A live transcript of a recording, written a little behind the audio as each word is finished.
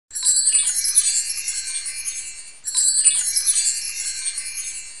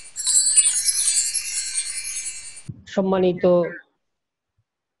সম্মানিত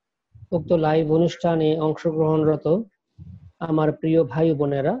উক্ত লাইভ অনুষ্ঠানে অংশগ্রহণরত আমার প্রিয় ভাই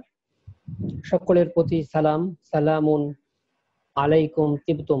বোনেরা, সকলের প্রতি সালাম, সালামুন আলাইকুম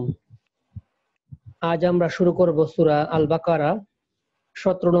তিবতুম। আজ আমরা শুরু করব সূরা আল বাকারা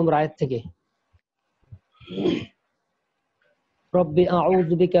 17 নম্বর আয়াত থেকে। রব্বি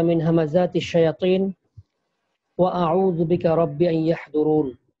আউযু বিকা মিন হামাযাতিশ শায়াতিন ওয়া আউযু বিকা রব্বি আন ইয়াহদুরুন।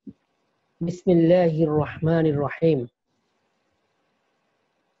 বিসমিল্লাহির রহমানির রহিম।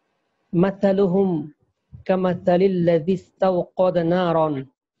 مثلهم كمثل الذي استوقد نارا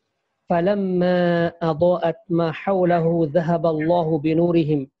فلما أضاءت ما حوله ذهب الله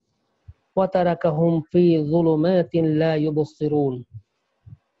بنورهم وتركهم في ظلمات لا يبصرون।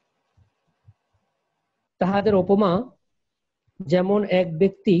 তাহাদের উপমা যেমন এক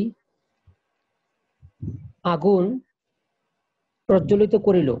ব্যক্তি আগুন প্রজ্বলিত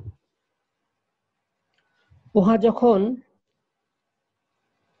করিল, উহা যখন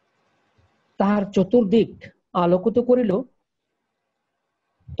তাহার চতুর্দিক আলোকিত করিল,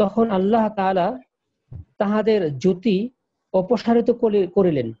 তখন আল্লাহ তাআলা তাহাদের জ্যোতি অপসারিত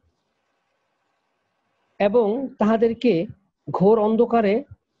করিলেন এবং তাহাদেরকে ঘোর অন্ধকারে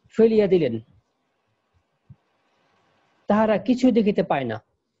ফেলিয়া দিলেন। তাহারা কিছু দেখিতে পায় না।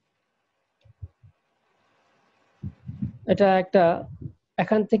 এটা একটা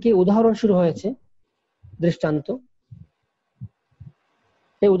এখান থেকে উদাহরণ শুরু হয়েছে, দৃষ্টান্ত।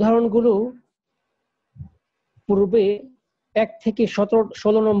 এই উদাহরণগুলো পূর্বে 1 থেকে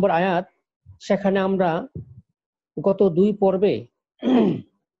 16 নম্বর আয়াত, সেখানে আমরা গত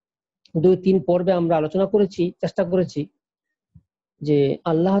 2-3 পর্বে আমরা আলোচনা করেছি, চেষ্টা করেছি যে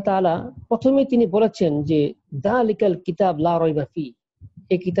আল্লাহ তাআলা প্রথমেই তিনি বলেছেন যে যালিকাল কিতাব লা রাইবা ফি,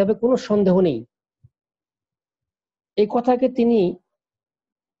 এই কিতাবে কোনো সন্দেহ নেই। এই কথাকে তিনি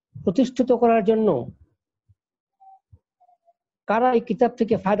প্রতিষ্ঠিত করার জন্য কারা এই কিতাব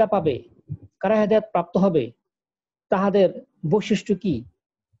থেকে ফায়দা পাবে, কারা হেদায়েত প্রাপ্ত হবে, তাহাদের বৈশিষ্ট্য কি।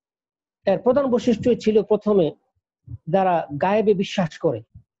 এর প্রধান বৈশিষ্ট্য ছিল প্রথমে যারা গায়েবে বিশ্বাস করে।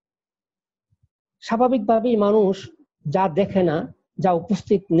 স্বাভাবিকভাবেই মানুষ যা দেখে না, যা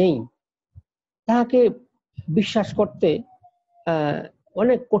উপস্থিত নেই, তাহাকে বিশ্বাস করতে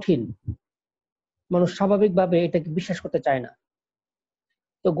অনেক কঠিন। মানুষ স্বাভাবিকভাবে এটাকে বিশ্বাস করতে চায় না।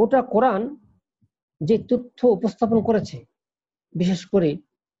 তো গোটা কোরআন যে তথ্য উপস্থাপন করেছে, বিশেষ করে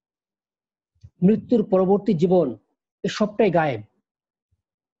মৃত্যুর পরবর্তী জীবন, এ সবটাই গায়েব,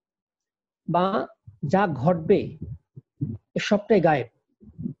 বা যা ঘটবে এ সবটাই গায়েব।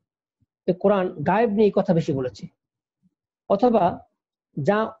 কোরআন গায়েব নিয়ে কথা বেশি বলেছে। অথবা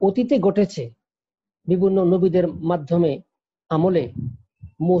যা অতীতে ঘটেছে বিভিন্ন নবীদের মাধ্যমে, আমলে,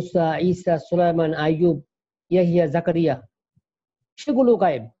 মুসা, ঈসা, সুলাইমান, আইয়ুব, ইয়াহিয়া, জাকারিয়া, সেগুলো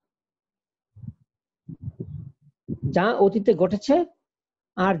গায়েব। যা অতীতে ঘটেছে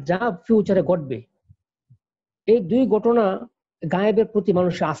আর যা ফিউচারে ঘটবে, এই দুই ঘটনা গায়েবের প্রতি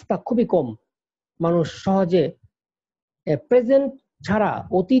মানুষের আস্থা খুবই কম। মানুষ সহজে প্রেজেন্ট ছাড়া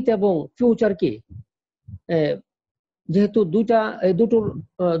অতীত এবং ফিউচারকে, যেহেতু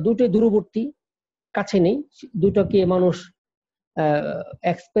দুটোই দূরবর্তী, কাছে নেই, দুটোকে মানুষ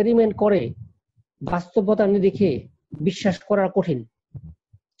এক্সপেরিমেন্ট করে বাস্তবতা দেখে বিশ্বাস করা কঠিন।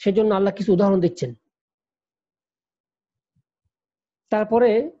 সেজন্য আল্লাহ কিছু উদাহরণ দিচ্ছেন। তারপরে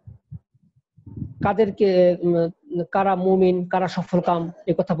কারা মুমিন, কারা সফলকাম,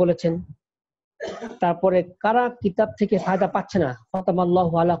 এ কথা বলেছেন। তারপরে কারা কিতাব থেকে ফায়দা পাচ্ছে না,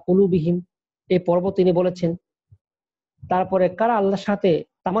 খাতামাল্লাহু আলা কুলুবিহিম, এই পর্ব তিনি বলেছেন। তারপরে কারা আল্লাহর সাথে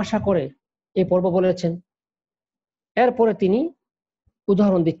তামাশা করে, এই পর্ব বলেছেন। এরপরে তিনি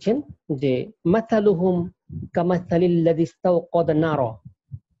উদাহরণ দিচ্ছেন যে মাসালুহুম কামাসালিল্লাযী ইসতাওকাদা নারা।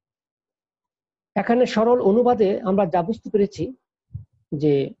 এখানে সরল অনুবাদে আমরা যা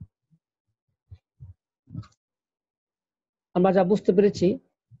বুঝতে পেরেছি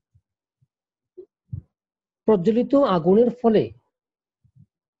প্রজ্বলিত আগুনের ফলে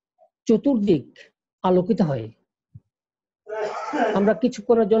চতুর্দিক আলোকিত হয়। আমরা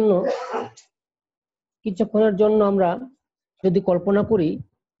কিছুক্ষণের জন্য আমরা যদি কল্পনা করি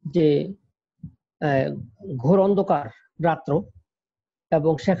যে ঘোর অন্ধকার রাত্র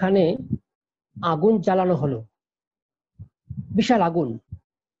এবং সেখানে আগুন জ্বালানো হলো, বিশাল আগুন,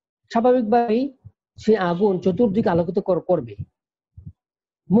 স্বাভাবিকভাবেই সে আগুন চতুর্দিক আলোকিত করবে।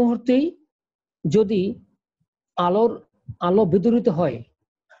 মুহূর্তেই যদি আলো বিদূরিত হয়,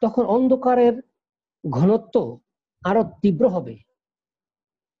 তখন অন্ধকারের ঘনত্ব আরো তীব্র হবে।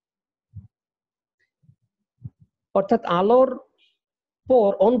 অর্থাৎ আলোর পর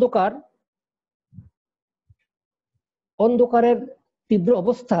অন্ধকারের তীব্র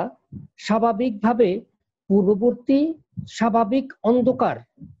অবস্থা স্বাভাবিকভাবে পূর্ববর্তী স্বাভাবিক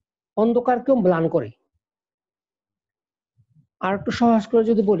অন্ধকারকেও ম্লান করে। আর একটু সহজ করে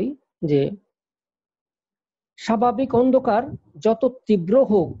যদি বলি যে স্বাভাবিক অন্ধকার যত তীব্র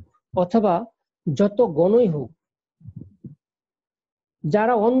হোক অথবা যত ঘনই হোক,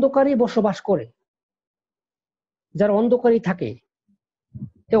 যারা অন্ধকারই বসবাস করে, যারা অন্ধকারই থাকে,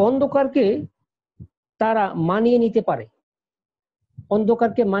 এই অন্ধকারকে তারা মানিয়ে নিতে পারে,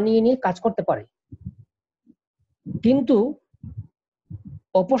 অন্ধকারকে মানিয়ে নিয়ে কাজ করতে পারে। কিন্তু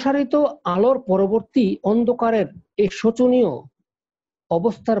অপসারিত আলোর পরবর্তী অন্ধকারের এই শোচনীয়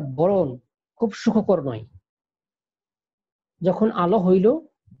অবস্থার বরণ খুব সুখকর নয়। যখন আলো হইল,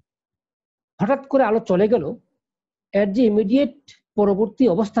 হঠাৎ করে আলো চলে গেল, এর যে ইমিডিয়েট পরবর্তী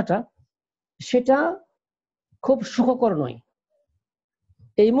অবস্থাটা, সেটা খুব সুখকর নয়।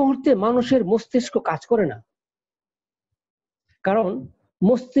 এই মুহূর্তে মানুষের মস্তিষ্ক কাজ করে না, কারণ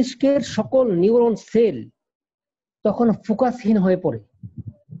মস্তিষ্কের সকল নিউরন সেল তখন ফোকাসহীন হয়ে পড়ে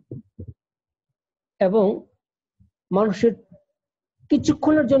এবং মানুষের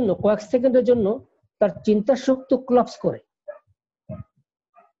কিছুক্ষণের জন্য, কয়েক সেকেন্ডের জন্য তার চিন্তা শক্তি কোলাপস করে।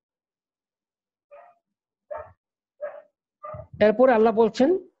 এরপরে আল্লাহ বলছেন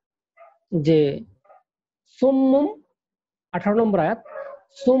যে সুম্মুন, 18 নম্বর আয়াত,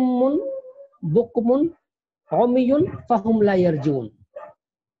 সুম্মুন বুকমুন উমিয়ুন ফাহুম লা ইয়ারজুন,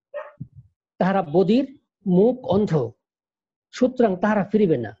 তাহারা বধির, মুখ অন্ধ, সুতরাং তাহারা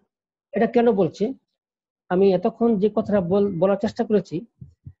ফিরিবে না। এটা কেন বলছে? আমি এতক্ষণ যে কথাটা বলার চেষ্টা করেছি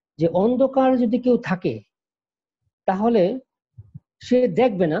যে অন্ধকার যদি কেউ থাকে তাহলে সে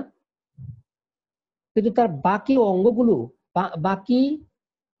দেখবে না, কিন্তু তার বাকি অঙ্গগুলো, বাকি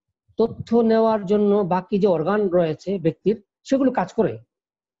তথ্য নেওয়ার জন্য বাকি যে অর্গান রয়েছে ব্যক্তির, সেগুলো কাজ করে।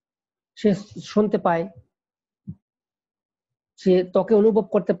 সে শুনতে পায়, সে ত্বকে অনুভব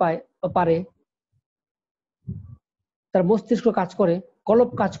করতে পারে, তার মস্তিষ্ক কাজ করে, কলব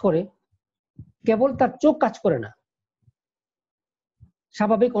কাজ করে, কেবল তার চোখ কাজ করে না,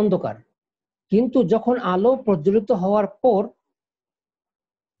 স্বাভাবিক অন্ধকার। কিন্তু যখন আলো প্রজ্বলিত হওয়ার পর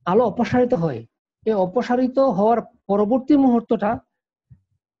আলো অপসারিত হয়, এই অপসারিত হওয়ার পরবর্তী মুহূর্তটা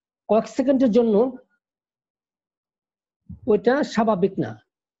কয়েক সেকেন্ডের জন্য ওইটা স্বাভাবিক না।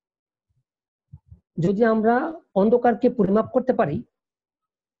 যদি আমরা অন্ধকারকে পরিমাপ করতে পারি,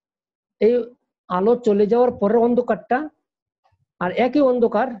 এই আলো চলে যাওয়ার পরের অন্ধকারটা আর একই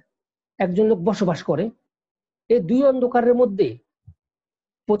অন্ধকার একজন লোক বসবাস করে, এই দুই অন্ধকারের মধ্যে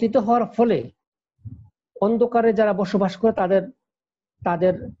পতিত হওয়ার ফলে অন্ধকারে যারা বসবাস করে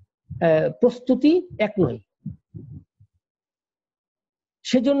তাদের প্রস্তুতি এক নয়।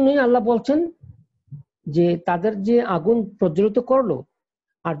 সেজন্যই আল্লাহ বলছেন যে তাদের যে আগুন প্রজ্বলিত করলো,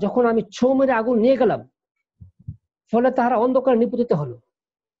 আর যখন আমি ছো মেরে আগুন নিয়ে গেলাম, ফলে তারা অন্ধকারে নিপতিত হলো।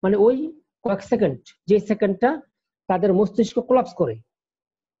 মানে ওই কয়েক সেকেন্ড, যে সেকেন্ডটা তাদের মস্তিষ্ক কোলাপস করে।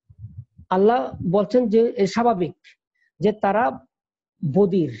 আল্লাহ বলছেন যে স্বাভাবিক যে তারা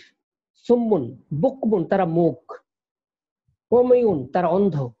বদির, সুম্মুন বুকমুন তারা মুখ, উমিয়ুন তারা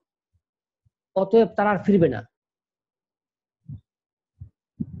অন্ধ, অতএব তারা আর ফিরবে না।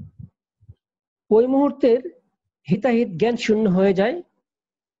 ওই মুহূর্তের হিতাহিত জ্ঞান শূন্য হয়ে যায়।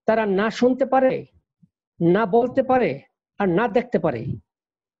 তারা না শুনতে পারে, না বলতে পারে, আর না দেখতে পারে,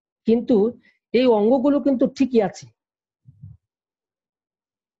 কিন্তু এই অঙ্গগুলো কিন্তু ঠিকই আছে।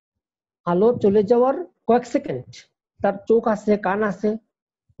 আলো চলে যাওয়ার কয়েক সেকেন্ড তার চোখ আছে, কান আছে,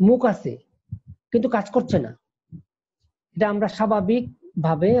 মুখ আছে, কিন্তু কাজ করছে না। এটা আমরা স্বাভাবিক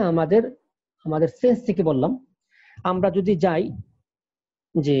ভাবে আমাদের সেন্স থেকে বললাম। আমরা যদি যাই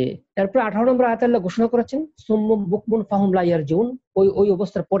যে এরপর 18 নম্বর আয়াতে আল্লাহ ঘোষণা করেছেন সুম্মুম বুকমুন ফাহুম লা ইয়ারজুন, ওই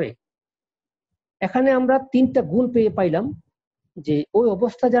অবস্থার পরে এখানে আমরা 3টা গুণ পাইলাম যে ওই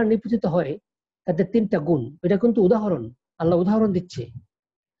অবস্থা যারা নিপতিত হয় তাদের 3টা গুণ। এটা কিন্তু উদাহরণ, আল্লাহ উদাহরণ দিচ্ছে।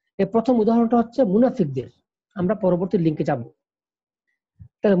 এর প্রথম উদাহরণটা হচ্ছে মুনাফিকদের। আমরা পরবর্তী লিঙ্কে যাব।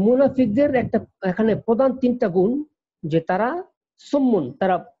 তাহলে মুনাফিকদের একটা এখানে প্রধান 3টা গুণ, যে তারা সুম্মুন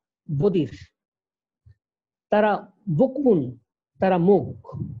তারা বদির, তারা বুকমুন তারা মুখ,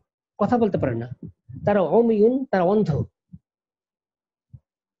 কথা বলতে পারে না, তারা উমিয়ুন তারা অন্ধ।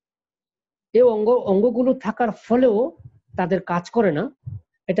 এই অঙ্গগুলো থাকার ফলেও তাদের কাজ করে না।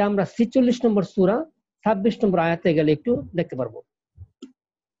 এটা আমরা 46 নম্বর সূরা 26 নম্বর আয়াতে গেলে একটু দেখতে পারবো।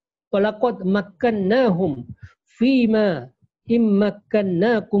 ওয়ালাকাদ মাক্কান্নাহুম ফীমা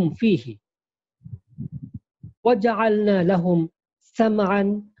ইম্মাক্কান্নাকুম ফীহি ওয়াজআলনা লাহুম সামআন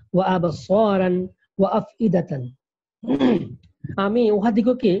ওয়া আবসারান ওয়া আফইদাতান। আমি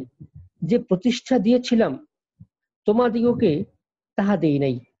উহাদিগকে যে প্রতিষ্ঠা দিয়েছিলাম তোমাদিগকে তাহা দেই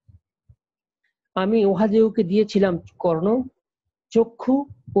নাই। আমি উহাদিগকে দিয়েছিলাম কর্ণ, চক্ষু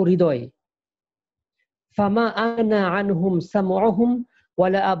ও হৃদয়। ফামা আনা আনহুম সামউহুম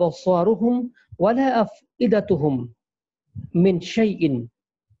ওয়ালা আবসারুহুম ওয়ালা আফইদাতুহুম মিন শাইইন,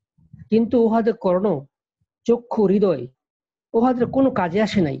 কিন্তু উহাদের কর্ণ, চক্ষু, হৃদয় উহাদের কোনো কাজে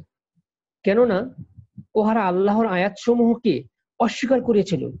আসে নাই, কেননা উহারা আল্লাহর আয়াতসমূহকে অস্বীকার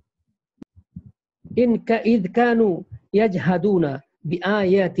করেছিল। ইদ কানু ইয়াজহাদুনা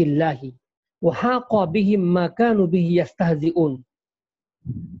বিআয়াতিল্লাহি ওয়া হাকা বিহিম মা কানু বিহি ইস্তাহজিউন,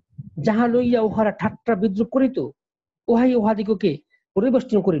 যাহা লইয়া উহারা ঠাট্টা বিদ্রুপ করিত উহাই উহাদিগকে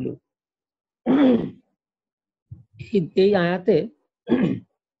পরিবেষ্টন করিল। এই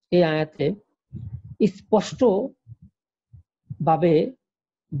আয়াতে স্পষ্ট ভাবে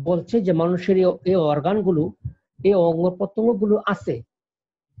বলছে যে মানুষের এই অর্গানগুলো, এই অঙ্গ প্রত্যঙ্গগুলো আছে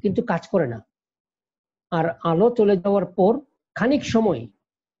কিন্তু কাজ করে না। আর আলো চলে যাওয়ার পর খানিক সময়,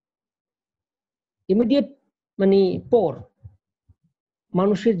 ইমিডিয়েট পর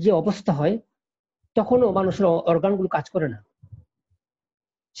মানুষের যে অবস্থা হয়, তখনও মানুষের অর্গানগুলো কাজ করে না।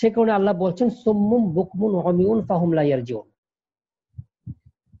 সে কারণে আল্লাহ বলছেন সুম্মুম বুকমুন উমিউন ফাহুম লা ইয়ারজিউন।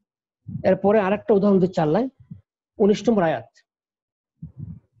 এরপরে আরেকটা উদাহরণ দিচ্ছে আল্লাহ, 19 নম্বর আয়াত,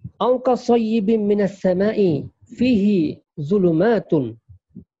 আও কাসাইয়িবিন মিনাস সামাই ফিহি যুলুমাতুন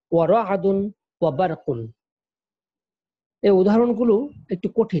ওয়া রা'দুন ওয়া বারকুন। এই উদাহরণগুলো একটু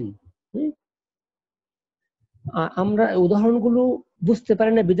কঠিন, আমরা উদাহরণগুলো বুঝতে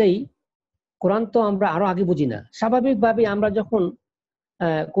পারি না বিদায়ী কোরআন তো আমরা আরো আগে বুঝি না। স্বাভাবিকভাবে আমরা যখন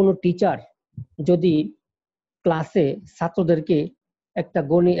কোনো টিচার যদি ক্লাসে ছাত্রদেরকে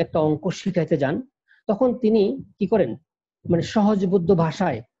একটা অঙ্ক শিখাইতে যান, তখন তিনি কি করেন, সহজবোধ্য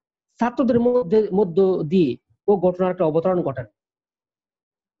ভাষায় ছাত্রদের মধ্য দিয়ে ও ঘটনার একটা অবতরণ ঘটান,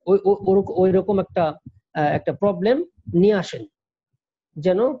 ওই রকম একটা প্রবলেম নিয়ে আসেন,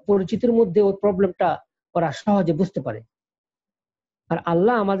 যেন পরিচিতির মধ্যে ওই প্রবলেমটা ওরা সহজে বুঝতে পারে। আর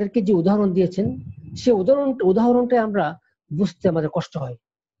আল্লাহ আমাদেরকে যে উদাহরণ দিয়েছেন, সে উদাহরণটাই আমরা বুঝতে আমাদের কষ্ট হয়।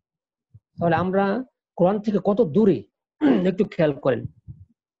 তাহলে আমরা কোরআন থেকে কত দূরে একটু খেয়াল করেন।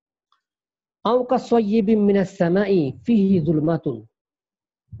 আও কাসাইয়িবিন মিনাস সামাই ফিহি যুলমাতুন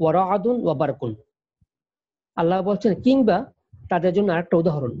ওয়া রা'দুন ওয়া বারকুন। আল্লাহ বলছেন কিংবা, তাদের জন্য আরেকটা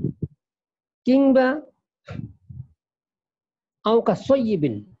উদাহরণ, কিংবা আও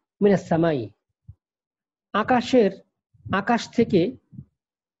কাসাইয়িবিন মিনাস সামাই, আকাশ থেকে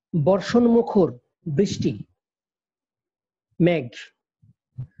বর্ষণমুখর বৃষ্টি, মেঘ,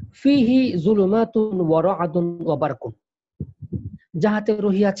 ফিহি যুলুমাতুন ওয়া রা'দুন ওয়া বারকুন, যাহাতে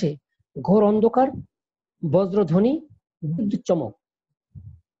রহিয়াছে ঘোর অন্ধকার, বজ্রধ্বনি, বিদ্যুৎ চমক।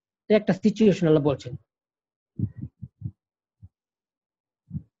 একটা সিচুয়েশন আল্লাহ বলছেন।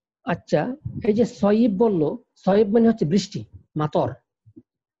 আচ্ছা, এই যে সয়িব বলল, সয়িব মানে হচ্ছে বৃষ্টি, মাতর।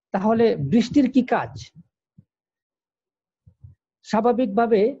 তাহলে বৃষ্টির কি কাজ?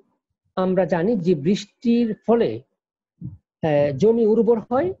 স্বাভাবিকভাবে আমরা জানি যে বৃষ্টির ফলে জমি উর্বর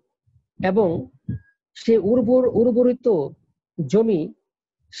হয় এবং সে উর্বরিত জমি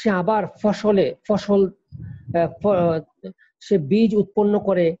সে আবার ফসল সে বীজ উৎপন্ন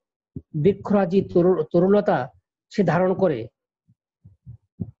করে, বৃক্ষরাজি তরুলতা সে ধারণ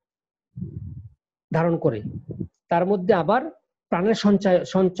করে, তার মধ্যে আবার প্রাণের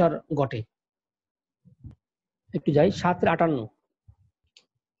সঞ্চার ঘটে। একটু যাই 7-58।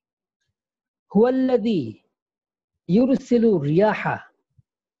 হুয়াল্লাযী ইউরসিলু রিয়াহা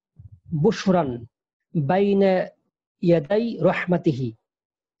বুশরান বাইনা ইয়াদাই রাহমাতিহি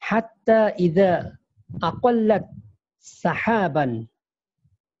হাত্তা ইযা আকাল্লাত সাহাবান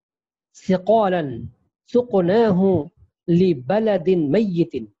সিকালান সুকনাহু লিবালাদিন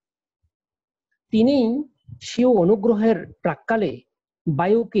মাইয়িতিন। তিনি স্বীয় অনুগ্রহের প্রাক্কালে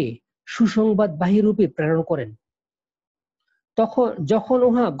বায়ুকে সুসংবাদবাহী রূপে প্রেরণ করেন। যখন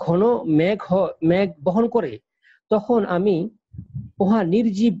উহা ঘন মেঘ বহন করে, তখন আমি উহা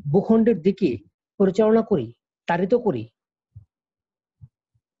নির্জীব ভূখণ্ডের দিকে পরিচালনা করি, তাড়িত করি।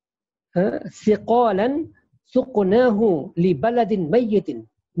 সিকালান সুকনাহু লিবালাদিন মাইয়িতিন,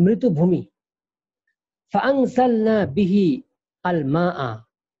 মৃত ভূমি। ফাআনসালনা বিহি আল মাআ,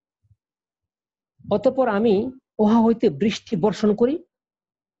 অতঃপর আমি উহা হইতে বৃষ্টি বর্ষণ করি।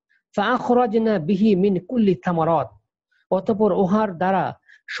 ফাআখরাজনা বিহি মিন কুল্লি থামারাত, অতঃপর উহার দ্বারা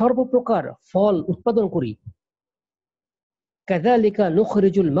সর্বপ্রকার ফল উৎপাদন করি। কাযালিকা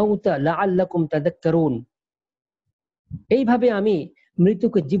নুখরিজুল মাউতা লাআল্লাকুম তাযাক্কারুন, এইভাবে আমি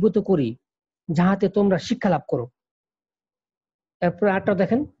মৃতকে জীবিত করি যাহাতে তোমরা শিক্ষা লাভ করো। এরপর আরেকটা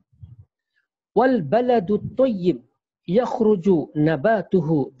দেখেন, ওয়াল বালাদুত তাইয়্যিব ইয়াখরুজু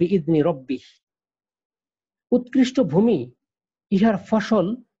নাবাতুহু বিইذনি রাব্বিহ, উৎকৃষ্ট ভূমি, ইহার ফসল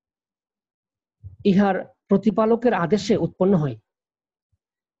ইহার প্রতিপালকের আদেশে উৎপন্ন হয়।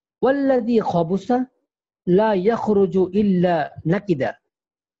 ওয়াল্লাযী খাবুসা লা ইয়াখরুজু ইল্লা নাকিদা,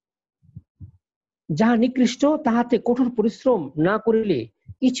 যাহা নিকৃষ্ট তাহাতে কঠোর পরিশ্রম না করিলে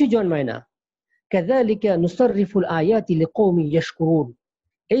কিছু জন্মায় না। কাযালিকা নুসাররিফুল আয়াতি লিকওমি ইয়াশকুরুন,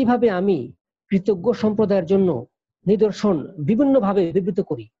 এইভাবে আমি কৃতজ্ঞ সম্প্রদায়ের জন্য নিদর্শন বিভিন্নভাবে বিবৃত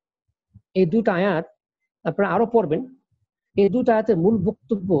করি। এই দুটো আয়াত আপনারা আরো পড়বেন। এই দুটো আয়াতের মূল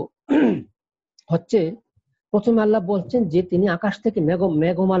বক্তব্য হচ্ছে, প্রথমে আল্লাহ বলছেন যে তিনি আকাশ থেকে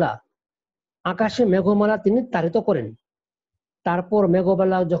মেঘমালা, আকাশে মেঘমালা তিনি তাড়িত করেন। তারপর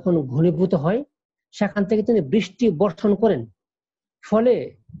মেঘমালা যখন ঘনীভূত হয় সেখান থেকে তিনি বৃষ্টি বর্ষণ করেন, ফলে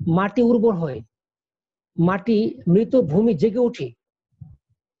মাটি উর্বর হয়, মাটি মৃত ভূমি জেগে ওঠে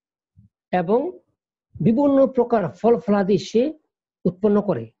এবং বিভিন্ন প্রকার ফল ফলাদি সে উৎপন্ন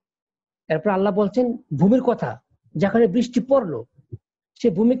করে। এরপর আল্লাহ বলছেন ভূমির কথা, যেখানে বৃষ্টি পড়লো সে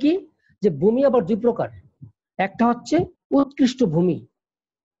ভূমি কি, যে ভূমি আবার দুই প্রকার, একটা হচ্ছে উৎকৃষ্ট ভূমি,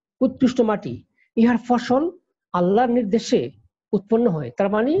 উৎকৃষ্ট মাটি, ইহার ফসল আল্লাহর নির্দেশে উৎপন্ন হয়, তার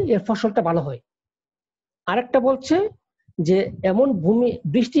মানে এর ফসলটা ভালো হয়। আরেকটা বলছে যে এমন ভূমি,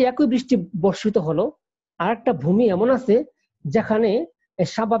 বৃষ্টি একই বৃষ্টি বর্ষিত হলো, আরেকটা ভূমি এমন আছে যেখানে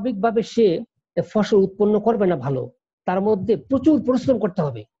স্বাভাবিকভাবে সে ফসল উৎপন্ন করবে না ভালো, তার মধ্যে প্রচুর পরিশ্রম করতে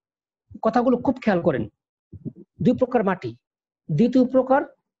হবে। কথাগুলো খুব খেয়াল করেন। দুই প্রকার মাটি। দ্বিতীয় প্রকার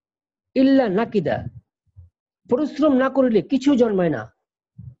ইল্লা নাকিদা, পরিশ্রম না করিলে কিছু জন্মায় না।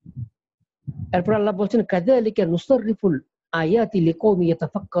 এরপর আল্লাহ বলছেন কাযালিকা নুসাররিফুল আয়াতি লিকওমি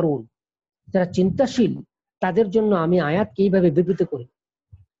ইয়াতাফাক্কারুন, যারা চিন্তাশীল তাদের জন্য আমি আয়াতকে এইভাবে বিবৃত করি।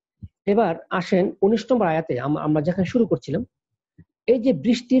 এবার আসেন 19 নম্বর আয়াতে, আমরা যেখানে শুরু করছিলাম, এই যে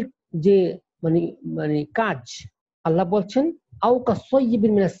বৃষ্টির যে মানে মানে কাজ, আল্লাহ বলছেন আও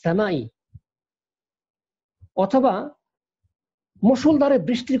কাসাইয়্যিবিন মিনাস সামাই, অথবা মুষলধারে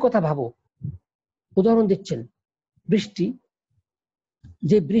বৃষ্টির কথা ভাবো। উদাহরণ দিচ্ছেন বৃষ্টি,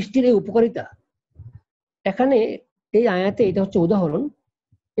 যে বৃষ্টির এই উপকারিতা, এখানে এই আয়াতে এটা হচ্ছে উদাহরণ।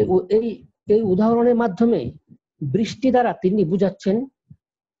 এই উদাহরণের মাধ্যমে বৃষ্টি দ্বারা তিনি বুঝাচ্ছেন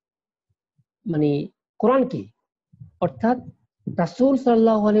মানে কোরআনকে, অর্থাৎ রাসূল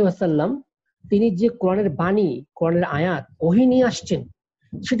সাল্লাল্লাহু আলাইহি ওয়াসাল্লাম তিনি যে কোরআনের বাণী, কোরআনের আয়াত ওহী নিয়ে আসছেন,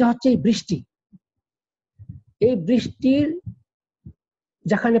 সেটা হচ্ছে এই বৃষ্টি। এই বৃষ্টির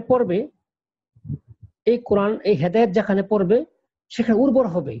যেখানে পড়বে এই কোরআন, এই হেদায়েত যেখানে পড়বে সেখানে উর্বর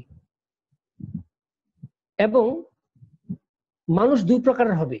হবে, এবং মানুষ দুই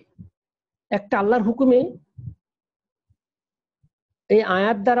প্রকারের হবে। একটা আল্লাহর হুকুমে, এই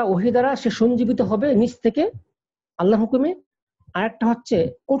আয়াত দ্বারা ওহী দ্বারা সে সঞ্জীবিত হবে নিজ থেকে আল্লাহর হুকুমে, আর একটা হচ্ছে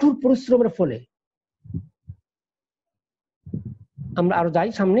কঠোর পরিশ্রমের ফলে। আমরা আরো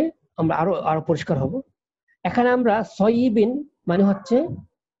যাই সামনে, আমরা আরো পরিষ্কার হব। এখানে আমরা সয়িবিন মানে হচ্ছে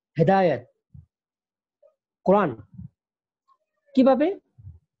হেদায়েত, কোরআন। কিভাবে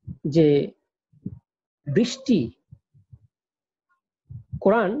যে বৃষ্টি,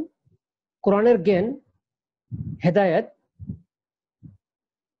 কোরআন, কোরআনের জ্ঞান, হেদায়েত,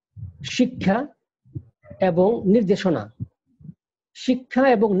 শিক্ষা এবং নির্দেশনা, শিক্ষা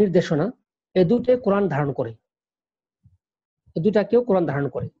এবং নির্দেশনা এই দুটো কোরআন ধারণ করে, এই দুটাকেও কোরআন ধারণ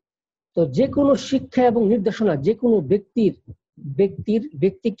করে। তো যে কোনো শিক্ষা এবং নির্দেশনা যে কোনো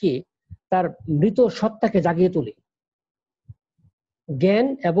ব্যক্তিকে তার মৃত সত্তাকে জাগিয়ে তোলে। জ্ঞান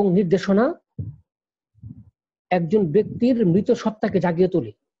এবং নির্দেশনা একজন ব্যক্তির মৃত সত্তাকে জাগিয়ে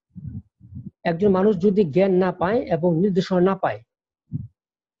তোলে। একজন মানুষ যদি জ্ঞান না পায় এবং নির্দেশনা না পায়,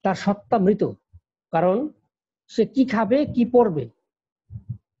 তার সত্তা মৃত। কারণ সে কি খাবে, কি পড়বে,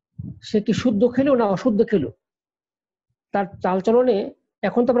 সে কি শুদ্ধ খেলো না অশুদ্ধ খেলো, তার চালচলনে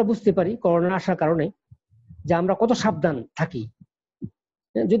এখন তো আমরা বুঝতে পারি করোনা আসার কারণে যে আমরা কত সাবধান থাকি।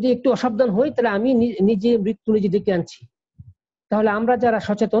 যদি একটু অসাবধান হই তাহলে আমি নিজে মৃত্যু নিজে ডেকে আনছি। তাহলে আমরা যারা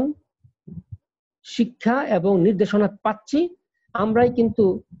সচেতন, শিক্ষা এবং নির্দেশনা পাচ্ছি, আমরাই কিন্তু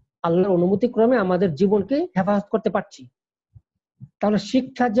আল্লাহর অনুমতি ক্রমে আমাদের জীবনকে হেফাজত করতে পারছি। তাহলে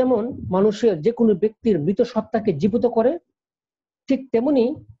শিক্ষা যেমন মানুষের যে কোনো ব্যক্তির মৃত সত্তাকে জীবিত করে, ঠিক তেমনি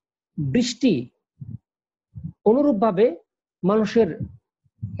বৃষ্টি অনুরূপভাবে মানুষের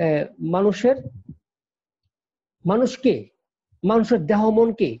দেহ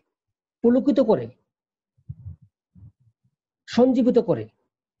মনকে পুলকিত করে, সঞ্জীবিত করে।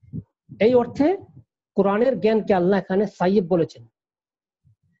 এই অর্থে কোরআনের জ্ঞানকে আল্লাহ এখানে সাইয়্যিব বলেছেন।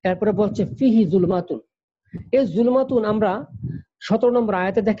 এরপরে বলছে ফিহি জুলমাতুন। এই জুলমাতুন আমরা 17 নম্বর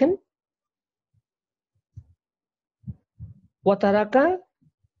আয়াতে দেখেন, ওয়াতারাকা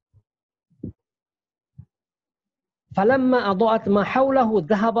ফালাম্মা আদাআত মা হাওলাহু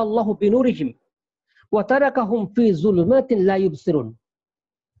যাহাবাল্লাহু বিনুরিহিম ওয়া তারাকাহুম ফি যুলুমাতিন লা ইউবসিরুন।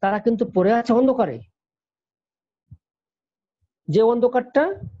 তারা কিন্তু পড়ে আছে অন্ধকারে, যে অন্ধকারটা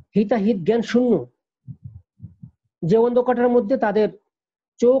হিতাহিত জ্ঞান শূন্য, যে অন্ধকারের মধ্যে তাদের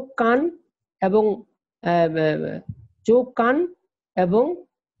চোখ কান এবং চোখ কান এবং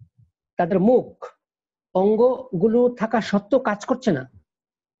তাদের মুখ অঙ্গগুলো থাকা সত্ত্বেও কাজ করছে না,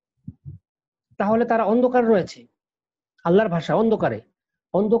 তাহলে তারা অন্ধকার রয়েছে। আল্লাহর ভাষা অন্ধকারে।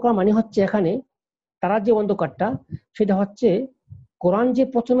 অন্ধকার মানে হচ্ছে এখানে তারা যে অন্ধকারটা, সেটা হচ্ছে কোরআন যে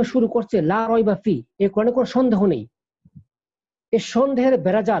প্রথমে শুরু করছে লা রাইবা ফি, এই কোরআনে কোনো সন্দেহ নেই, এই সন্দেহের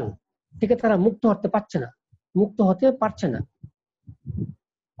বেড়াজাল থেকে তারা মুক্ত হতে পারছে না।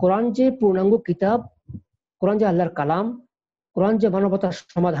 কোরআন যে পূর্ণাঙ্গ কিতাব, কোরআন যে আল্লাহর কালাম, কোরআন যে মানবতার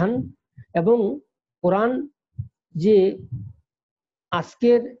সমাধান, এবং কোরআন যে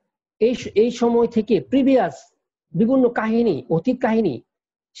আজকের এই সময় থেকে প্রিভিয়াস বিভিন্ন কাহিনী, অতীত কাহিনী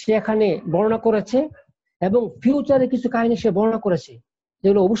সে এখানে বর্ণনা করেছে, এবং ফিউচারে কিছু কাহিনী সে বর্ণনা করেছে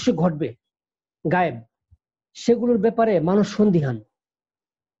যেগুলো অবশ্যই ঘটবে, গায়েব, সেগুলোর ব্যাপারে মানুষ সন্দিহান,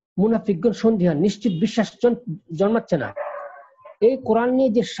 মুনাফিকগণ সন্দিহান, নিশ্চিত বিশ্বাস জন্মাচ্ছে না। এই কোরআন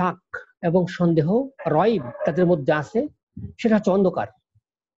নিয়ে যে শাক এবং সন্দেহ, রাইব তাদের মধ্যে আছে, সেটা হচ্ছে অন্ধকার।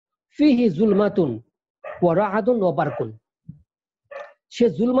 ফিহি জুলমাতুন ওয়া রাআদুন ওয়া বারকুন। সে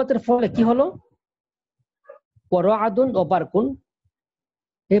জুলমাতের ফলে কি হলো? ওয়া রাআদুন ওয়া বারকুন,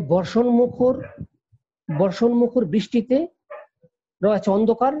 এই বর্ষণমুখর বৃষ্টিতে রয়েছে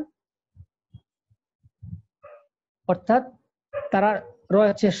অন্ধকার, অর্থাৎ তারা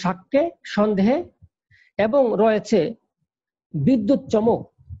রয়েছে শাক্যে, সন্দেহে, এবং রয়েছে বিদ্যুৎ চমক,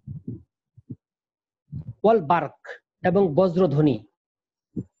 ওয়াল বার্ক, এবং বজ্রধ্বনি।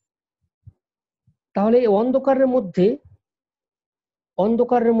 তাহলে এই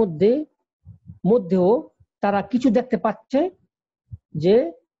অন্ধকারের মধ্যেও তারা কিছু দেখতে পাচ্ছে, যে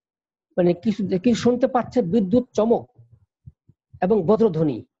মানে কিছু শুনতে পাচ্ছে, বিদ্যুৎ চমক এবং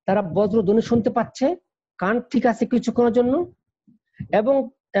বজ্রধ্বনি। তারা বজ্রধ্বনি শুনতে পাচ্ছে, কান ঠিক আছে কিছুক্ষণের জন্য,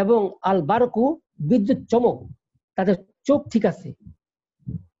 এবং আল বারকু, বিদ্যুৎ চমক, তাদের চোখ ঠিক আছে,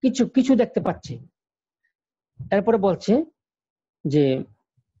 কিছু দেখতে পাচ্ছে। এরপরে বলছে যে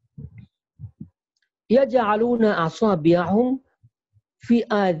ইয়াজআলুনা আসাবিয়াহুম ফি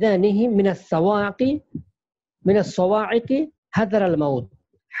আযানিহিম মিনাস সাওয়াইকি হাযারাল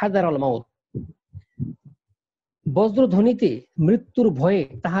মাউত। বজ্রধ্বনিতে মৃত্যুর ভয়ে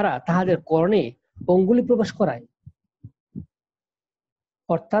তাহারা তাহাদের কর্ণে অঙ্গুলি প্রবেশ করায়।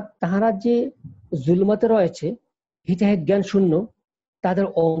 অর্থাৎ তাহারা যে জুলমাতে রয়েছে, হিতাহিত জ্ঞান শূন্য, তাদের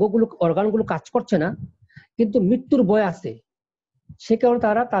অর্গানগুলো কাজ করছে না, কিন্তু মৃত্যুর ভয় আছে, সে কারণে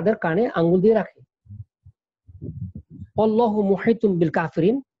তারা তাদের কানে আঙ্গুল দিয়ে রাখে। আল্লাহু মুহিতুন বিল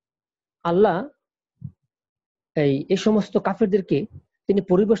কাফিরিন, আল্লাহ এই সমস্ত কাফিরদেরকে তিনি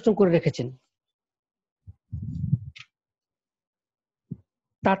পরিবেষ্টন করে রেখেছেন।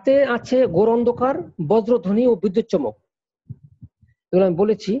 তাতে আছে ঘোর অন্ধকার, বজ্রধ্বনি ও বিদ্যুৎ চমক। এগুলো আমি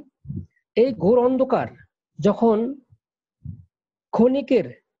বলেছি। এই ঘোর অন্ধকার যখন ক্ষণিকের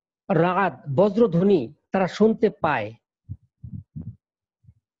রাত, বজ্রধ্বনি তারা শুনতে পায়,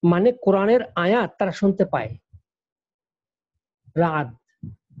 মানে কোরআনের আয়াত তারা শুনতে পায়, রাত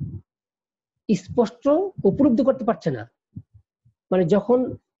স্পষ্ট উপলব্ধি করতে পারছে না, মানে যখন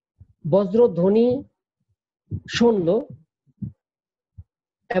বজ্রধ্বনি শুনলো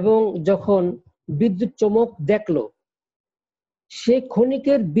এবং যখন বিদ্যুৎ চমক দেখলো, সে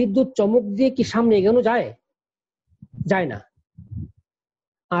ক্ষণিকের বিদ্যুৎ চমক দিয়ে কি সামনে এগোনো যায় না।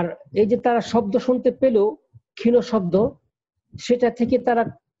 আর এই যে তারা শব্দ শুনতে পেল, ক্ষীণ শব্দ, সেটা থেকে তারা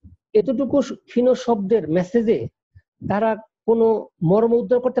এতটুকু ক্ষীণ শব্দের মেসেজে তারা কোনো মর্ম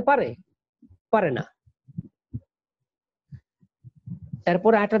উদ্ধার করতে পারে না।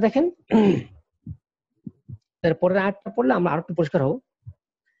 এরপরে আয়াতটা দেখেন, এরপরে আয়াতটা পড়লে আমরা আরেকটু পরিষ্কার হব।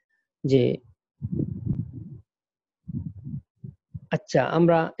 যে আচ্ছা,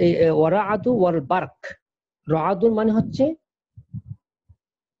 আমরা এই ওয়ারাআদু ওয়াল বার্ক, রাআদুন মানে হচ্ছে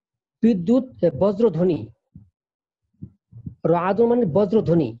বিদ্যুৎ, বজ্রধ্বনি, রাআদুন মানে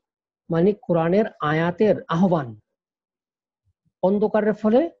বজ্রধ্বনি, মানে কোরআনের আয়াতের আহ্বান। অন্ধকারের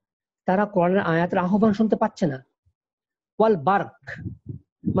ফলে তারা কোরআনের আয়াতের আহ্বান শুনতে পাচ্ছে না। ওয়াল বার্ক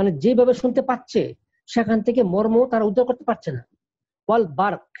মানে যেভাবে শুনতে পাচ্ছে সেখান থেকে মর্ম তারা উদ্ধার করতে পারছে না। ওয়াল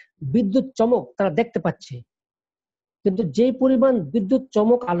বার্ক বিদ্যুৎ চমক তারা দেখতে পাচ্ছে, কিন্তু যে পরিমাণ বিদ্যুৎ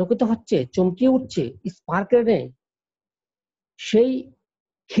চমক আলোকিত হচ্ছে, চমকিয়ে উঠছে স্পার্কের ন্যায়, সেই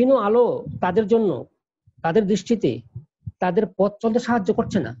ক্ষীণ আলো তাদের জন্য, তাদের দৃষ্টিতে তাদের পথ চলতে সাহায্য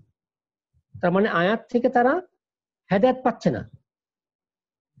করছে না। তার মানে আয়াত থেকে তারা হেদায়েত পাচ্ছে না।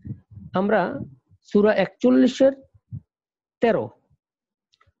 আমরা সূরা 41-13,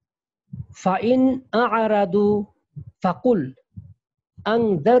 ফাইন আ'রাদু ফাকুল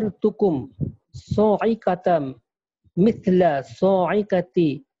আনযারতুকুম সাইকাতাম মিথলা সাইকাতি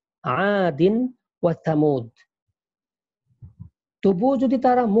আদিন ওয়া সামুদ। তবুও যদি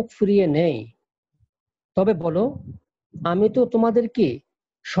তারা মুখ ফিরিয়ে নেয় তবে বলো আমি তো তোমাদেরকে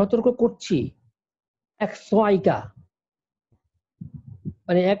সতর্ক করছি এক সোয়াইকা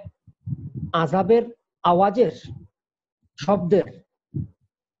মানে এক আযাবের আওয়াজের শব্দের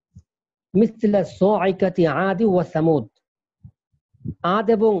মিসলা সোয়াইকাতি আদি ওয়া সামুদ আদ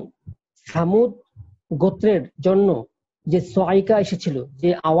এবং সামুদ গোত্রের জন্য যে সোয়াইকা এসেছিল যে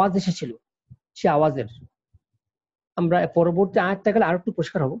আওয়াজ এসেছিল সে আওয়াজের। আমরা পরবর্তী আয়াতটা গেলে আরেকটু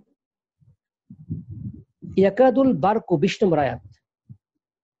পরিষ্কার হব। ইয়াকাদুল বারকু 20 নম্বর আয়াত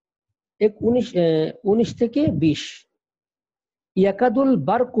 19 থেকে 20। ইয়াকাদুল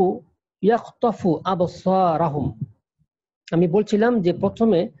বারকু ইয়াখতাফু আবসারাহুম। আমি বলছিলাম যে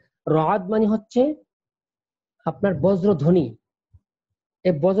প্রথমে রাদ মানে হচ্ছে আপনার বজ্রধ্বনি।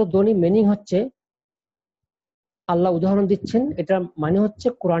 এই বজ্রধ্বনি মিনিং হচ্ছে আল্লাহ উদাহরণ দিচ্ছেন, এটা মানে হচ্ছে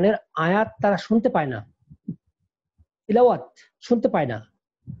কোরআনের আয়াত তারা শুনতে পায় না, তিলাওয়াত শুনতে পায় না।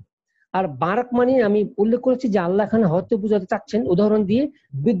 আর বারাক মানে আমি উল্লেখ করেছি যে আল্লাহ এখানে হয়তো বুঝাতে চাচ্ছেন উদাহরণ দিয়ে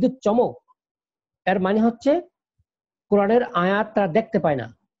বিদ্যুৎ চমক। এর মানে হচ্ছে কোরআনের আয়াত তারা দেখতে পায় না।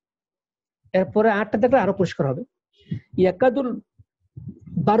 এরপরে আয়াতটা দেখলে আরো পরিষ্কার হবে। ইয়াকাদুল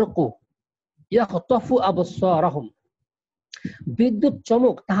বারকু ইয়াখতাফু আবসারাহুম। বিদ্যুৎ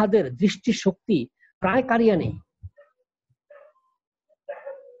চমক তাহাদের দৃষ্টি শক্তি প্রায় কারিয়া নেই।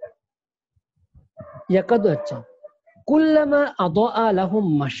 ইয়াকাদু আচ্ছা কুল্লামা আদা লাহুম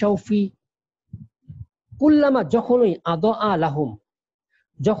মাশাউফি। কুল্লামা যখনই আদা লাহুম,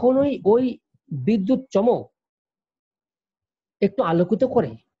 যখনই ওই বিদ্যুৎ চমক একটু আলোকিত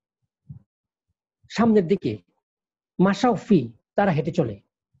করে সামনের দিকে, মাশাউফি তারা হেঁটে চলে।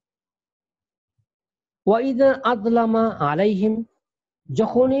 ওয়াইদা আদলামা আলাইহিম,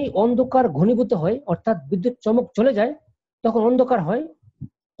 যখনই অন্ধকার ঘনীভূত হয় অর্থাৎ বিদ্যুৎ চমক চলে যায় তখন অন্ধকার হয়,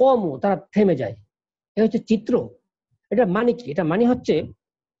 কমু তারা থেমে যায়। এ হচ্ছে চিত্র। এটা মানে কি? এটা মানে হচ্ছে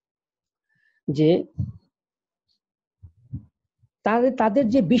যে তাদের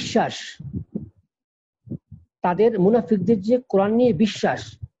যে বিশ্বাস, তাদের মুনাফিকদের যে কোরআন নিয়ে বিশ্বাস,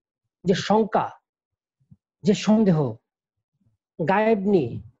 যে শঙ্কা, যে সন্দেহ, গায়েব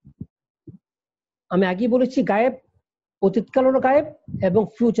নিয়ে। আমি আগেই বলেছি গায়েব অতীতকালেরও গায়েব এবং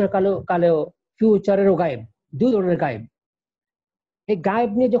ফিউচারেরও গায়েব, দুই ধরনের গায়েব। এই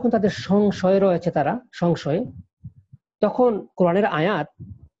গায়েব নিয়ে যখন তাদের সংশয় রয়েছে, তারা সংশয়ে, তখন কোরআনের আয়াত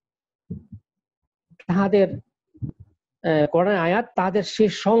তাদের সে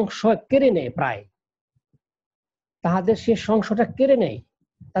সংশয় কেড়ে নেয়, প্রায় তাদের সে সংশয়টা কেড়ে নেয়,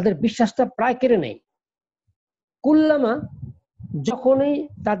 তাদের বিশ্বাসটা প্রায় কেড়ে নেয়। কুল্লামা যখনই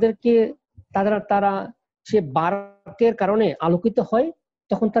তারা সে বারকের কারণে আলোকিত হয়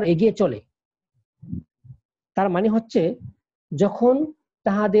তখন তারা এগিয়ে চলে। তার মানে হচ্ছে যখন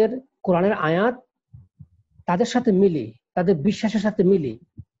তাহাদের কোরআনের আয়াত তাদের সাথে মিলে, তাদের বিশ্বাসের সাথে মিলে,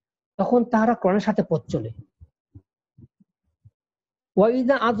 তখন তারা কোরআনের সাথে পথ চলে।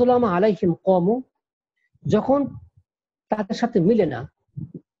 ওয়াইদা আযলামা আলাইহিম কওমু, যখন তাদের সাথে মিলে না,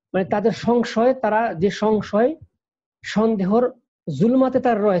 মানে তাদের সংশয়, তারা যে সংশয় সন্দেহর জুলমাতে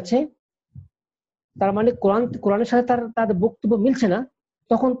তারা রয়েছে, তার মানে কোরআনের সাথে তাদের বক্তব্য মিলছে না,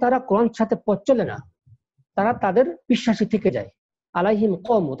 তখন তারা কোরআনের সাথে পথ চলে না, তারা তাদের বিশ্বাসী থেকে যায়। আলাইহিম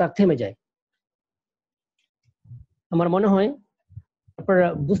কওমু, তারা থেমে যায়। আমার মনে হয় আপনারা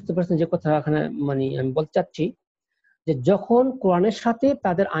বুঝতে পারছেন যে কথা এখানে মানে আমি বলতে চাচ্ছি, যে যখন কোরআনের সাথে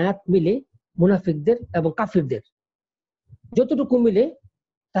তাদের আয়াত মিলে, মুনাফিকদের এবং কাফিরদের যতটুকু মিলে,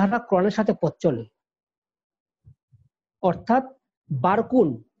 তারা কোরআনের সাথে পথ চলে। অর্থাৎ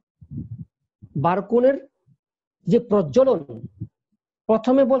বারকুনের যে প্রজ্বলন,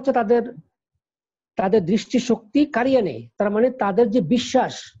 প্রথমে বলছে তাদের দৃষ্টি শক্তি কারিয়ে নেই, তার মানে তাদের যে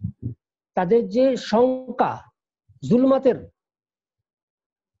বিশ্বাস, তাদের যে শঙ্কা, জুলমাতের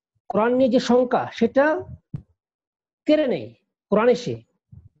কোরআন নিয়ে যে শঙ্কা, সেটা কেড়ে নেই। কোরআন এসে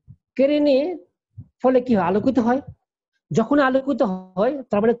কেড়ে নিয়ে ফলে কি হয়? আলোকিত হয়। যখন আলোকিত হয়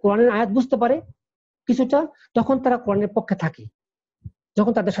তার মানে কোরআনের আয়াত বুঝতে পারে কিছুটা, তখন তারা কোরআনের পক্ষে থাকে,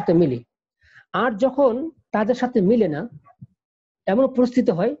 যখন তাদের সাথে মিলে। আর যখন তাদের সাথে মিলে না, এমন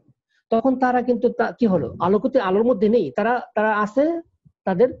পরিস্থিতি হয়, তখন তারা কিন্তু কি হলো? আলোকিত আলোর মধ্যে নেই, তারা আছে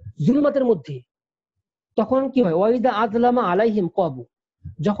তাদের জুলমাতের মধ্যে। তখন কি হয়? ওয়াইদা আযলামা আলাইহিম কওমু,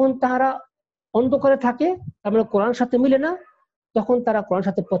 যখন তারা অন্ধকারে থাকে, তার মানে কোরআনের সাথে মিলে না, তখন তারা কোরআনের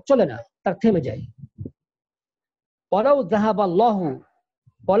সাথে পথ চলে না, তারা থেমে যায়। ওয়ালাউ যাহাবাল্লাহু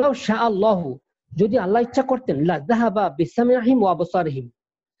ওয়ালাউ শাআল্লাহু, যদি আল্লাহ ইচ্ছা করতেন, লা যাহাবা বিসামিহিম ওয়া আবসারিহিম,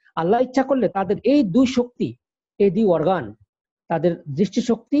 আল্লাহ ইচ্ছা করলে তাদের এই দুই শক্তি, এই দুই অর্গান, তাদের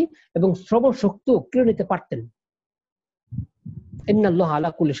দৃষ্টিশক্তি এবং শ্রবণ শক্তিও কেড়ে নিতে পারতেন। ইন্নাল্লাহা আলা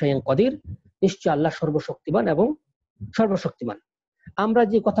কুল্লি শাইইন কাদির, নিশ্চয় আল্লাহ সর্বশক্তিমান এবং সর্বশক্তিমান। আমরা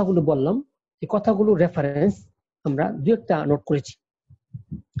যে কথাগুলো বললাম এই কথাগুলো রেফারেন্স আমরা দুই একটা নোট করেছি।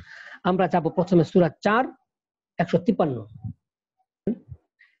 আমরা যাব প্রথমে সূরা 4 153।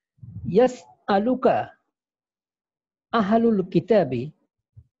 ইয়াসআলুকা আহলুল কিতাবি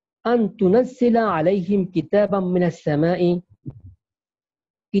আন তুনাজ্জিলা আলাইহিম কিতাবাম মিনাস সামাই,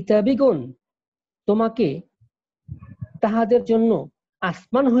 কিতাবীগণ তোমাকে তাহাদের জন্য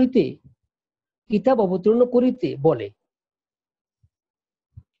আসমান হইতে কিতাব অবতীর্ণ করিতে বলে।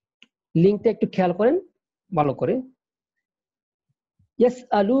 লিঙ্কটা একটু খেয়াল করেন ভালো করে।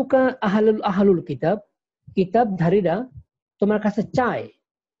 ইয়াসআলুকা আহলুল কিতাব, কিতাবধারীরা তোমার কাছে চায়,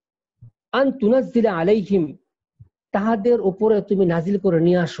 আন তুনাজ্জিলা আলাইহিম তাহাদের উপরে তুমি নাজিল করে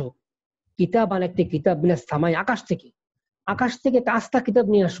নিয়ে আসো, কিতাব আন একটি কিতাব মিনাস সামাই আকাশ থেকে একটা আস্থা কিতাব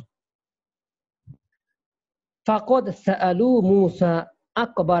নিয়ে আসো। ফাকাদ সাআলু মূসা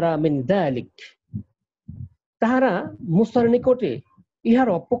আকবারা মিন যালিক, তাহারা মূসার নিকটে ইহার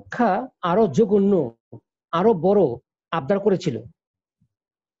অপেক্ষা আরো জঘন্য আরো বড় আবদার করেছিল।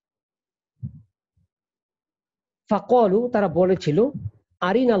 ফাকালু তারা বলেছিল,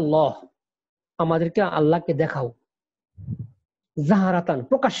 আরিনাল্লাহ আমাদেরকে আল্লাহকে দেখাও, জাহারাতান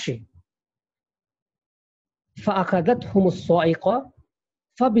প্রকাশ্যে। ফাআখাযাতহুমুস সাইকা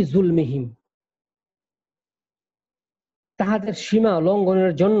ফাবিজুলমিহিম, তাহাদের সীমা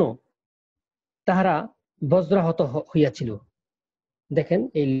লঙ্ঘনের জন্য তাহারা বজ্রাহত হইয়াছিল। দেখেন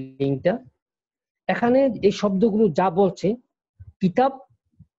এই লিঙ্কটা, এখানে এই শব্দগুলো যা বলছে কিতাব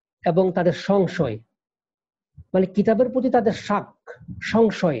এবং তাদের সংশয়, মানে কিতাবের প্রতি তাদের শাক,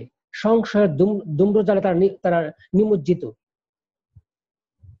 সংশয়ের দুম্রজালে তারা নিমজ্জিত।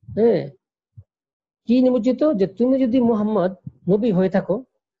 হ্যাঁ, কি নিমজ্জিত? যে তুমি যদি মুহাম্মদ নবী হয়ে থাকো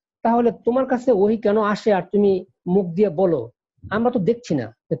তাহলে তোমার কাছে ওহী কেন আসে আর তুমি মুখ দিয়ে বলো আমরা তো দেখছি না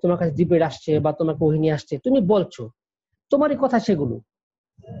যে তোমার কাছে জিবরিল আসছে বা তোমাকে ওহী নিয়ে আসছে, তুমি বলছো তোমারই কথা সেগুলো।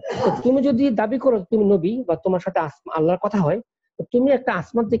 তো তুমি যদি দাবি করো তুমি নবী বা তোমার সাথে আল্লাহর কথা হয়, তো তুমি একটা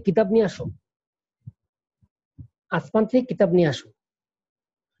আসমান থেকে কিতাব নিয়ে আসো, আসমান থেকে কিতাব নিয়ে আসো।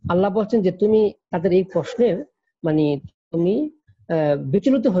 আল্লাহ বলছেন যে তুমি তাদের এই প্রশ্নের মানে তুমি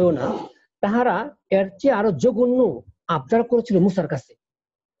বিচলিত হইও না, তাহারা এর চেয়ে আরো জঘন্য আবদার করেছিল মুসার কাছে।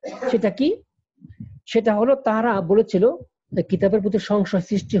 সেটা কি? সেটা হলো তাহারা বলেছিল কিতাবের প্রতি সংশয়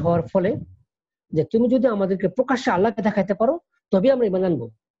সৃষ্টি হওয়ার ফলে যে তুমি যদি আমাদেরকে প্রকাশ্যে আল্লাহকে দেখাইতে পারো তবে আমরা ঈমান আনবো।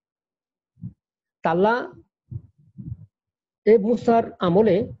 আল্লাহ এই মুসার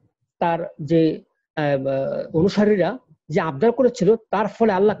আমলে তার যে অনুসারীরা যে আবদার করেছিল তার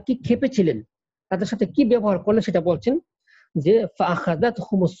ফলে আল্লাহ কি ক্ষেপেছিলেন, তাদের সাথে কি ব্যবহার করলেন সেটা বলছেন যে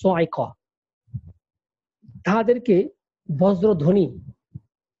ফাআখাযাতহুমুস সাইকা, তাদেরকে বজ্রধ্বনি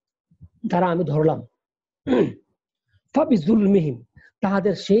দ্বারা আমি ধরলাম। ফাবিজুলমিহিম,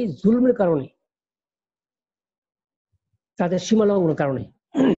 তাদের সেই জুলমের কারণে, তাদের সীমা লঙ্ঘনের কারণে।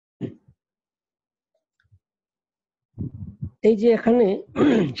 এই যে এখানে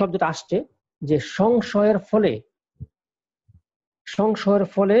শব্দটা আসছে যে সংশয়ের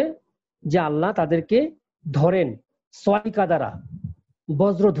ফলে যে আল্লাহ তাদেরকে ধরেন সাইকা দ্বারা,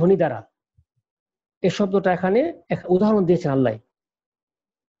 বজ্রধ্বনি দ্বারা, এই শব্দটা এখানে উদাহরণ দিয়েছেন আল্লাহ।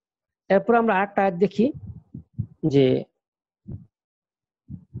 এরপর আমরা আরেকটা আয়াত দেখি যে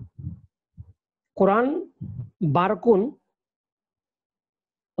কোরআন বারকুন,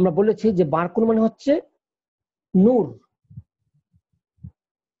 আমরা বলেছি যে বারকুন মানে হচ্ছে নূর,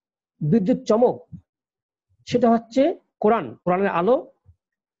 বিদ্যুৎ চমক, সেটা হচ্ছে কোরআনের আলো।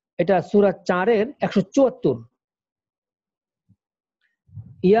 এটা সূরা 4 174।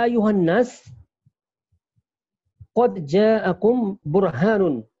 ইয়া আইয়ুহান নাস ক্বাদ জাআকুম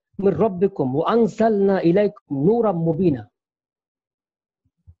বুরহানুন মির রাব্বিকুম ওয়া আনজালনা ইলাইকুম নূরাম মুবিনা,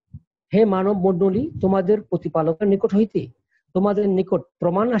 হে মানব মণ্ডলী তোমাদের প্রতিপালকের নিকট হইতে তোমাদের নিকট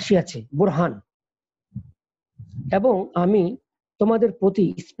প্রমাণ আসিয়াছে, বুরহান, এবং আমি তোমাদের প্রতি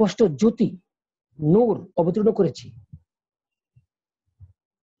স্পষ্ট জ্যোতি নূর অবতীর্ণ করেছি।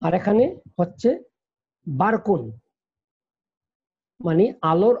 আর এখানে হচ্ছে বারকুন মানে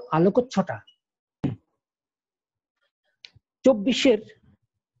আলোর আলোকচ্ছটা। 24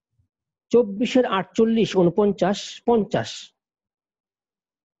 48 49 50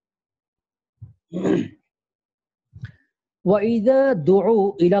 ওয়াইদা দুউ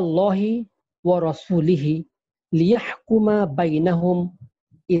ইলাল্লাহি ওয়া রাসূলিহি লিয়াহকুমা বাইনাহুম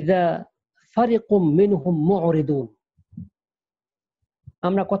ইযা ফারিকুম মিনহুম মু'রিদুন।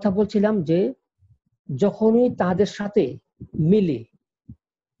 আমরা কথা বলছিলাম যে যখনই তাদের সাথে মিলে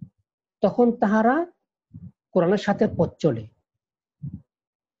তখন তাহারা কোরআনের সাথে পথ চলে।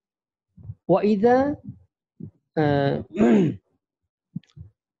 ওয়াইদা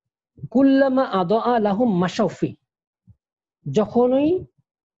কুল্লামা আদা লাহুম মাশাউফি, যখনই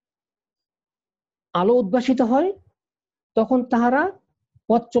আলো উদ্ভাসিত হয় তখন তাহারা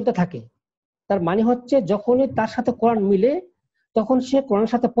পথ চলতে থাকে। তার মানে হচ্ছে যখনই তার সাথে কোরআন মিলে তখন সে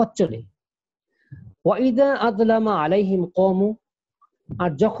কোরআনের সাথে পথ চলে। ওয়াইদা আযলামা আলাইহিম কওমু, আর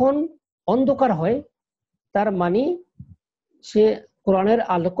যখন অন্ধকার হয় তার মানে সে কোরআনের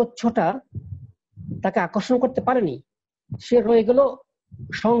আলোকচ্ছটা তাকে আকর্ষণ করতে পারেনি, সে রয়ে গেল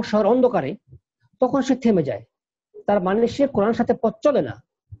সংসার অন্ধকারে, তখন সে থেমে যায়। তার মানে সে কোরআনের সাথে পথ চলে না।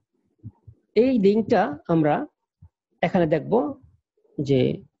 এই লিঙ্কটা আমরা এখানে দেখব যে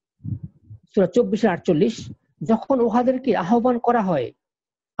সূরা 24-48, যখন উহাদেরকে আহ্বান করা হয়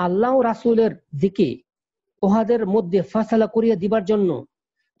আল্লাহ রাসূলের দিকে উহাদের মধ্যে ফাসালা করিয়া দিবার জন্য,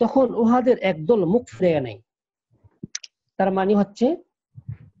 তখন উহাদের একদল মুখ ফিরাইয়া নেয়। তার মানে হচ্ছে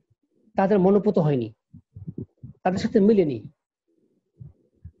তাদের মনোপুত হয়নি, তাদের সাথে মিলেনি।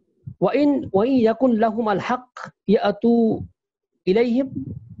 ওয়াইন ইয়াকুন লাহুম আল হক ইয়াতু ইলাইহিম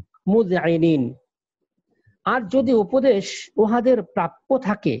মুযআইনিন, আর যদি উপদেশ উহাদের প্রাপ্য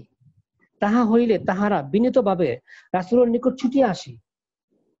থাকে তাহা হইলে তাহারা বিনীতভাবে রাসূলের নিকট ছুটিয়া আসে।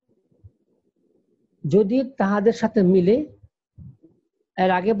 যদি তাহাদের সাথে মিলে,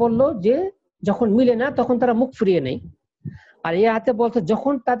 এর আগে বলল যে যখন মিলে না তখন তারা মুখ ফিরিয়ে নেয়, আর এই আয়াতে বলছে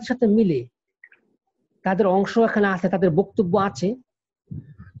যখন তাদের সাথে মিলে, তাদের অংশ এখানে আছে, তাদের বক্তব্য আছে,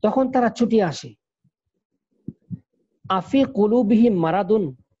 তখন তারা ছুটিয়ে আসে। আফি কুলুবিহিম মারাদুন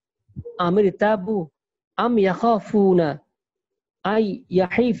আমির তাবু আম ইয়াখাফুনা আই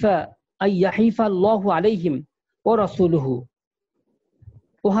ইয়াহিফা আল্লাহু আলাইহিম ওয়া রাসূলুহু,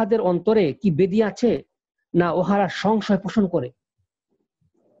 উহাদের অন্তরে কি বেদি আছে, না উহারা সংশয় পোষণ করে,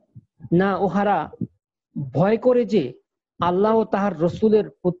 না উহারা ভয় করে যে আল্লাহ ও তাহার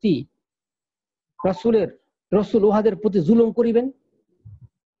রসুল উহাদের প্রতি জুলুম করিবেন।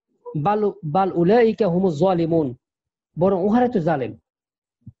 বাল উলাইকা হুমুজ জালিমুন, বরং উহারা তো জালেম।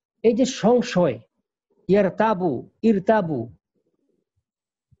 এই যে সংশয়, ইরতাবু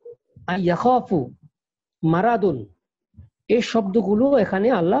ইয়াখাফু মারাদুন, এই শব্দগুলো এখানে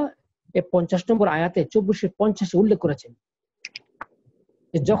আল্লাহ 50 নম্বর আয়াতে 24-50 উল্লেখ করেছেন।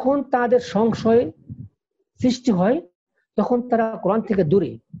 যখন তাদের সংশয় সৃষ্টি হয় তখন তারা কোরআন থেকে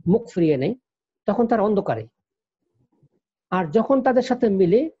দূরে মুখ ফিরিয়ে নেয়, তখন তারা অন্ধকারে। আর যখন তাদের সাথে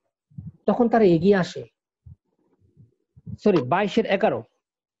মিলে তখন তারা এগিয়ে আসে। 22-11,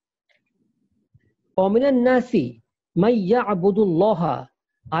 ওমিনান নাসি মাই ইয়াবুদুল্লাহা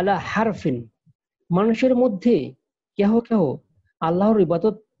আলা হারফিন, মানুষের মধ্যে কেহ কেহ আল্লাহর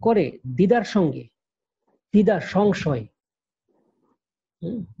ইবাদত করে দ্বিধার সঙ্গে, দ্বিধা সংশয়,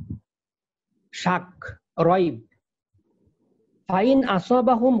 শাক রয়ব। ফাইন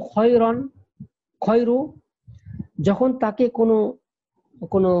আসাবাহুম খয়রু, যখন তাকে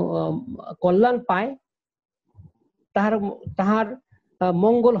কোনো কল্যাণ পায়, তাহার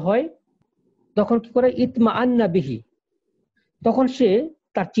মঙ্গল হয়, তখন কি করে, ইতমা আন্না বিহি, তখন সে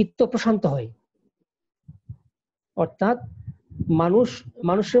তার চিত্ত প্রশান্ত হয়। অর্থাৎ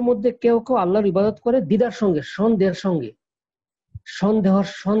মানুষের মধ্যে কেউ কেউ আল্লাহর ইবাদত করে দ্বিধার সঙ্গে,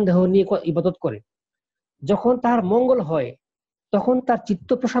 সন্দেহ নিয়ে ইবাদত করে। যখন তার মঙ্গল হয় তখন তার চিত্ত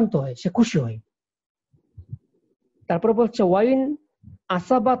প্রশান্ত হয়, সে খুশি হয়। তারপরে বলছে ওয়াইন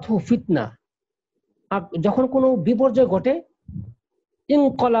আসাবাতহু ফিতনা, আর যখন কোনো বিপর্যয় ঘটে,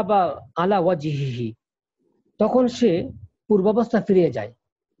 ইনকলাবা আলা ওয়াজহিহি, তখন সে পূর্বাবস্থা ফিরে যায়।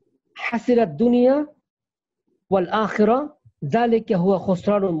 হাসিরাত দুনিয়া ওয়াল আখিরা যালিকা হুয়া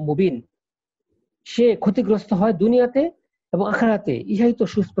খুসরানুম মুবিন, সে ক্ষতিগ্রস্ত হয় দুনিয়াতে এবং আখিরাতে, ইহাই তো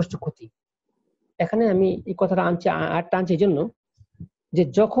সুস্পষ্ট ক্ষতি। এখানে আমি এই কথাটা আনছি এই জন্য যে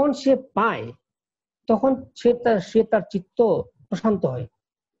যখন সে পায় তখন সে তার চিত্ত প্রশান্ত হয়,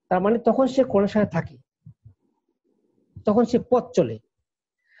 তার মানে তখন সে কোরআনের সাথে থাকে, তখন সে পথ চলে।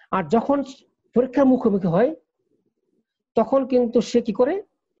 আর যখন পরীক্ষার মুখোমুখি হয় তখন কিন্তু সে কি করে,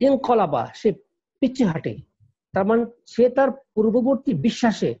 ইনকলাবা, সে পিছু হাঁটে। তার মানে সে তার পূর্ববর্তী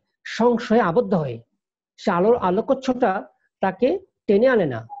বিশ্বাসে সংশয়ে আবদ্ধ হয়, সে আলোকচ্ছটা তাকে টেনে আনে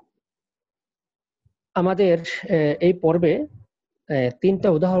না। আমাদের এই পর্বে 3টা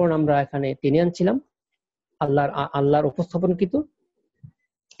উদাহরণ আমরা এখানে টেনে আনছিলাম আল্লাহর উপস্থাপনকৃত।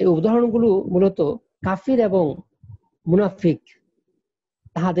 এই উদাহরণগুলো মূলত কাফির এবং মুনাফিক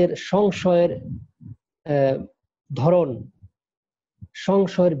তাহাদের সংশয়ের ধরন,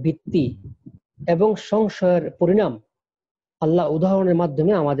 সংশয়ের ভিত্তি এবং সংশয়ের পরিণাম আল্লাহ উদাহরণের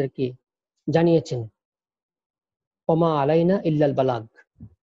মাধ্যমে আমাদেরকে জানিয়েছেন। ওমা আলাইনা ইল্লাল বালাগ।